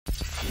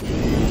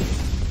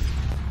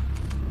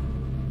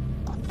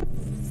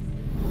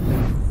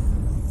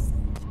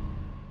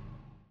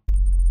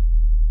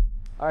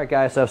All right,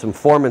 guys, so I have some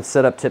form and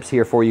setup tips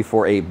here for you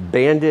for a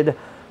banded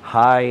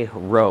high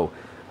row.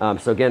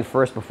 So again,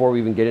 first, before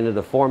we even get into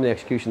the form, the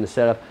execution, the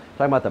setup,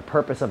 talking about the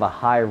purpose of a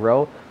high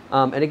row.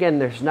 And again,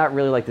 there's not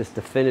really like this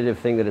definitive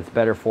thing that it's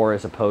better for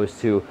as opposed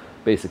to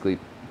basically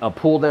a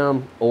pull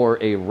down or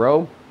a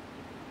row.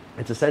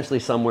 It's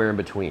essentially somewhere in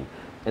between.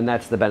 And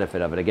that's the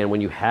benefit of it. Again,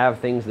 when you have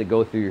things that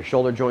go through your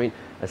shoulder joint,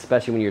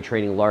 especially when you're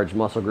training large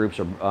muscle groups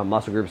or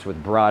muscle groups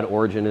with broad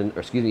origin,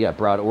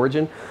 broad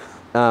origin,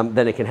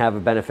 then it can have a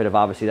benefit of,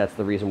 obviously that's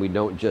the reason we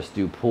don't just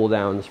do pull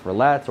downs for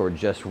lats or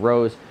just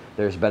rows.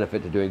 There's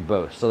benefit to doing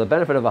both. So the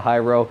benefit of a high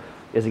row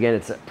is, again,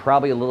 it's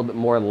probably a little bit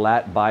more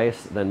lat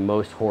bias than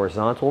most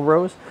horizontal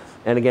rows.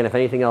 And again, if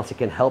anything else, it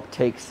can help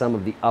take some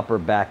of the upper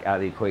back out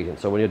of the equation.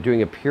 So when you're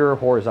doing a pure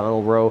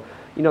horizontal row,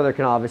 you know, there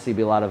can obviously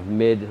be a lot of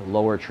mid,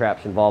 lower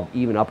traps involved,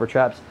 even upper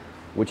traps,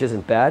 which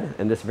isn't bad.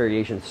 And this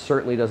variation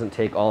certainly doesn't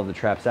take all of the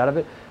traps out of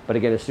it. But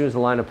again, as soon as the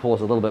line of pull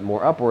is a little bit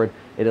more upward,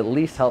 it at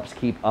least helps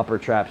keep upper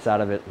traps out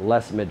of it,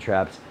 less mid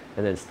traps,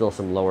 and then still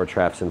some lower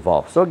traps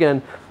involved. So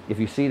again, if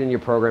you see it in your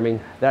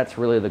programming, that's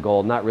really the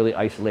goal, not really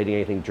isolating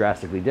anything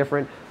drastically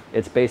different.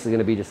 It's basically going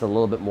to be just a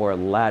little bit more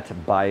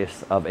lat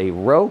bias of a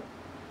row.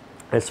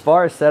 As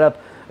far as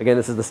setup, again,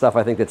 this is the stuff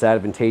I think that's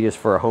advantageous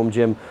for a home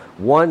gym.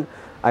 One,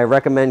 I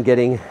recommend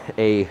getting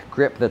a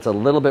grip that's a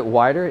little bit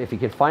wider. If you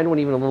can find one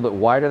even a little bit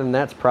wider than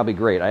that's probably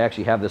great. I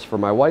actually have this for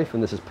my wife,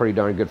 and this is pretty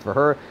darn good for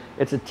her.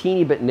 It's a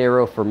teeny bit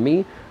narrow for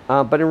me,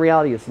 but in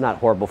reality, it's not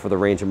horrible for the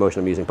range of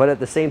motion I'm using. But at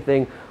the same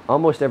thing,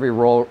 almost every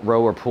row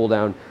or pull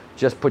down,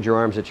 just put your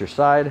arms at your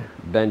side,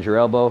 bend your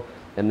elbow,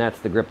 and that's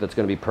the grip that's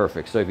going to be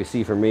perfect. So if you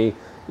see for me,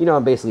 you know,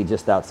 I'm basically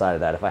just outside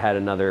of that. If I had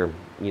another,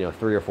 3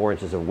 or 4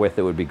 inches of width,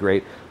 it would be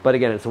great. But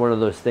again, it's one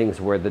of those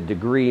things where the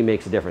degree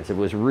makes a difference. If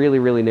it was really,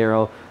 really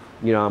narrow,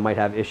 I might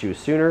have issues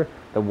sooner.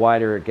 The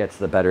wider it gets,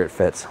 the better it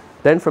fits.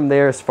 Then from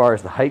there, as far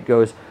as the height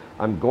goes,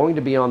 I'm going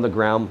to be on the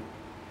ground.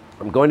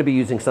 I'm going to be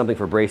using something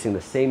for bracing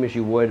the same as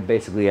you would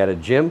basically at a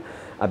gym,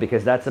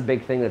 because that's a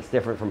big thing that's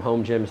different from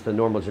home gyms to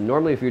normal gym.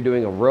 Normally, if you're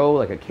doing a row,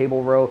 like a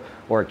cable row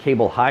or a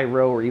cable high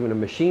row or even a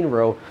machine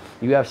row,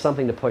 you have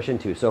something to push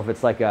into. So if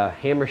it's like a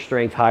hammer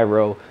strength high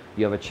row,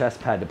 you have a chest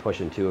pad to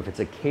push into. If it's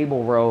a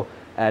cable row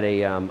at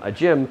a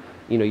gym,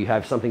 you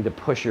have something to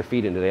push your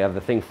feet into. They have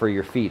the thing for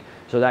your feet.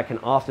 So that can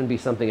often be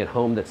something at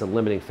home that's a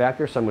limiting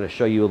factor. So I'm going to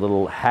show you a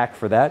little hack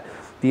for that.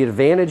 The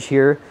advantage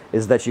here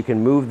is that you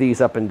can move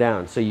these up and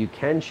down. So you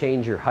can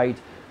change your height.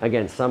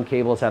 Again, some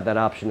cables have that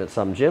option at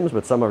some gyms,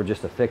 but some are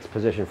just a fixed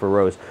position for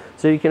rows.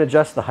 So you can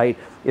adjust the height.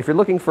 If you're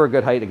looking for a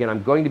good height, again,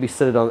 I'm going to be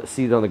seated on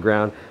the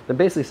ground, then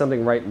basically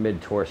something right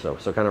mid-torso.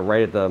 So kind of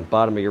right at the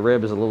bottom of your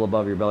ribs, a little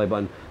above your belly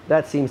button.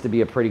 That seems to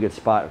be a pretty good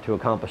spot to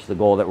accomplish the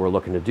goal that we're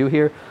looking to do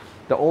here.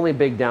 The only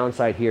big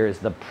downside here is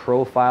the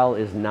profile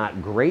is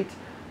not great.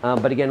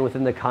 But again,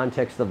 within the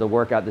context of the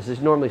workout, this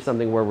is normally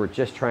something where we're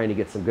just trying to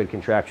get some good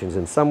contractions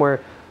in somewhere,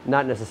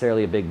 not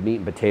necessarily a big meat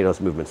and potatoes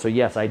movement. So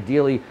yes,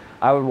 ideally,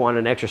 I would want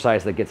an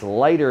exercise that gets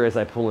lighter as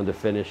I pull into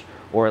finish,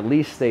 or at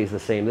least stays the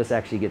same. This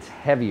actually gets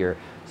heavier.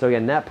 So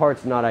again, that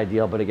part's not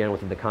ideal, but again,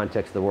 within the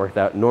context of the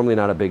workout, normally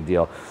not a big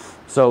deal.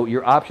 So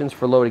your options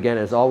for load, again,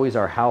 as always,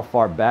 are how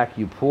far back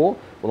you pull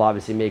will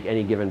obviously make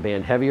any given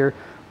band heavier.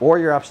 Or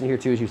your option here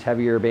too is use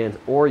heavier bands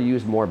or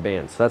use more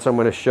bands. So that's what I'm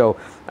going to show.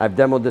 I've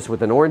demoed this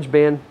with an orange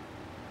band,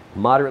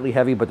 moderately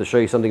heavy, but to show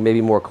you something maybe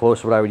more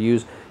close to what I would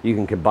use, you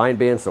can combine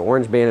bands, so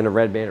orange band and a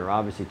red band, or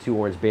obviously 2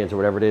 orange bands or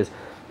whatever it is.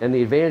 And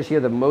the advantage here,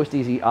 the most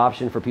easy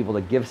option for people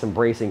to give some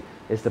bracing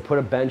is to put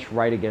a bench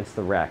right against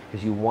the rack,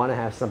 because you want to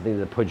have something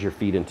to put your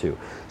feet into.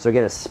 So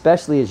again,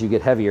 especially as you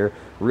get heavier,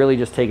 really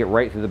just take it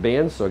right through the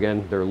bands. So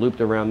again, they're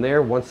looped around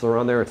there. Once they're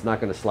on there, it's not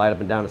going to slide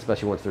up and down,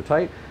 especially once they're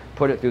tight.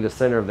 Put it through the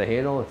center of the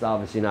handle. It's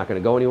obviously not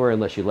going to go anywhere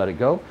unless you let it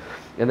go.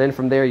 And then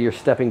from there, you're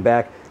stepping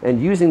back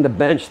and using the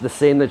bench the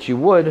same that you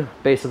would,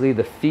 basically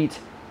the feet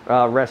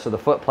rest of the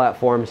foot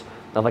platforms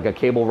of like a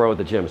cable row at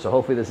the gym. So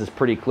hopefully this is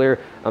pretty clear.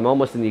 I'm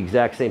almost in the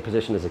exact same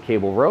position as a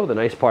cable row. The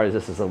nice part is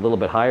this is a little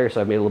bit higher,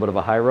 so I've made a little bit of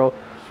a high row.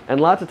 And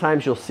lots of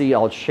times you'll see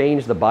I'll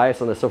change the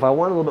bias on this. So if I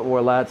want a little bit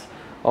more lats,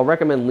 I'll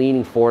recommend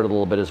leaning forward a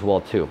little bit as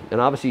well too. And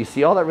obviously you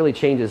see all that really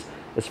changes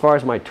as far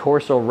as my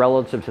torso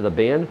relative to the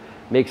band,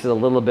 makes it a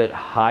little bit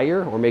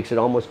higher or makes it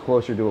almost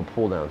closer to a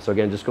pull down. So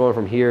again, just going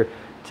from here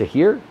to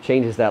here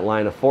changes that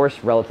line of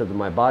force relative to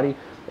my body.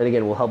 And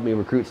again, will help me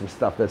recruit some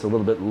stuff that's a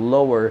little bit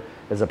lower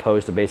as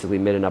opposed to basically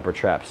mid and upper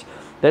traps.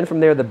 Then from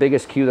there, the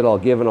biggest cue that I'll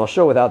give, and I'll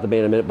show without the band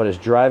in a minute, but is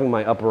driving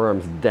my upper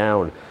arms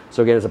down.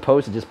 So again, as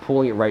opposed to just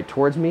pulling it right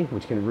towards me,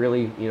 which can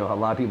really, a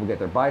lot of people get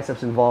their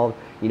biceps involved,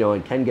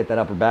 and can get that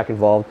upper back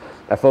involved.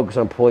 I focus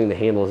on pulling the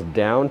handles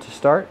down to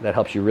start. That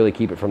helps you really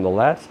keep it from the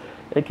lats.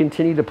 And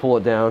continue to pull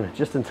it down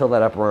just until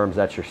that upper arm's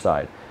at your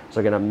side. So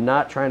again, I'm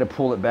not trying to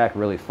pull it back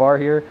really far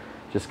here,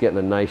 just getting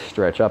a nice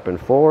stretch up and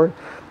forward.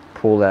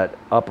 Pull that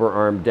upper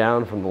arm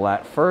down from the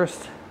lat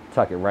first,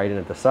 tuck it right in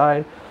at the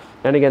side.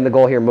 And again, the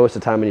goal here most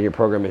of the time in your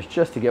program is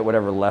just to get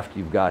whatever left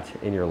you've got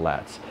in your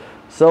lats.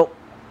 So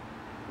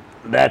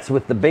that's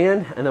with the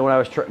band. And then what I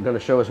was going to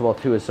show as well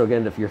too is, so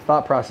again, if your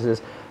thought process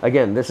is,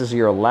 again, this is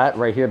your lat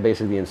right here,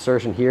 basically the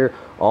insertion here,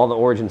 all the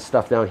origin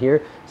stuff down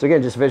here. So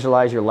again, just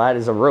visualize your lat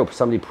as a rope.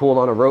 Somebody pulled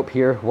on a rope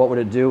here. What would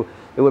it do?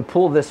 It would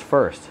pull this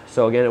first.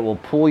 So again, it will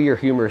pull your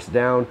humerus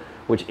down,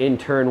 which in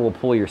turn will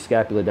pull your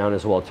scapula down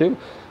as well too.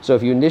 So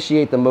if you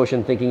initiate the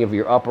motion thinking of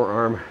your upper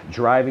arm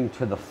driving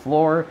to the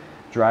floor,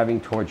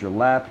 driving towards your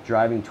lap,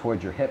 driving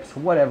towards your hips,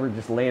 whatever,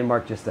 just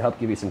landmark just to help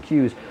give you some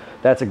cues.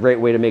 That's a great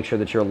way to make sure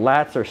that your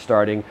lats are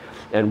starting,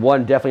 and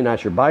one, definitely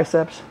not your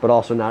biceps, but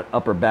also not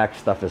upper back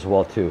stuff as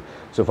well too.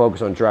 So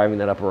focus on driving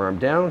that upper arm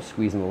down,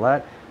 squeezing the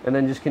lat, and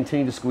then just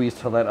continue to squeeze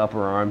till that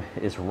upper arm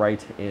is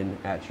right in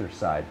at your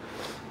side.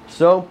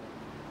 So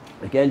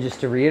again, just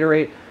to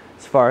reiterate,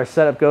 as far as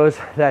setup goes,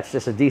 that's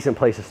just a decent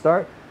place to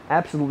start.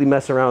 Absolutely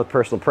mess around with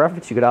personal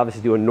preference. You could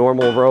obviously do a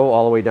normal row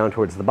all the way down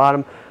towards the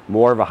bottom,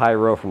 more of a high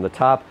row from the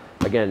top.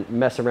 Again,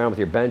 mess around with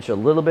your bench a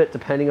little bit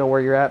depending on where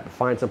you're at, but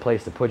find some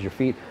place to put your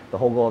feet. The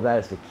whole goal of that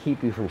is to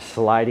keep you from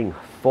sliding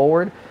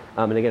forward.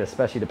 And again,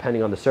 especially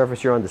depending on the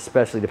surface you're on,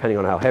 especially depending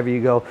on how heavy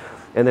you go.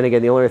 And then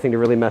again, the only other thing to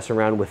really mess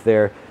around with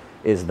there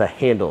is the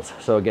handles.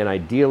 So again,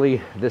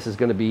 ideally, this is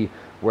going to be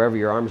wherever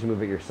your arms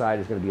move at your side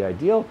is going to be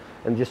ideal,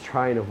 and just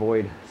try and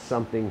avoid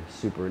something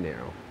super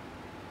narrow.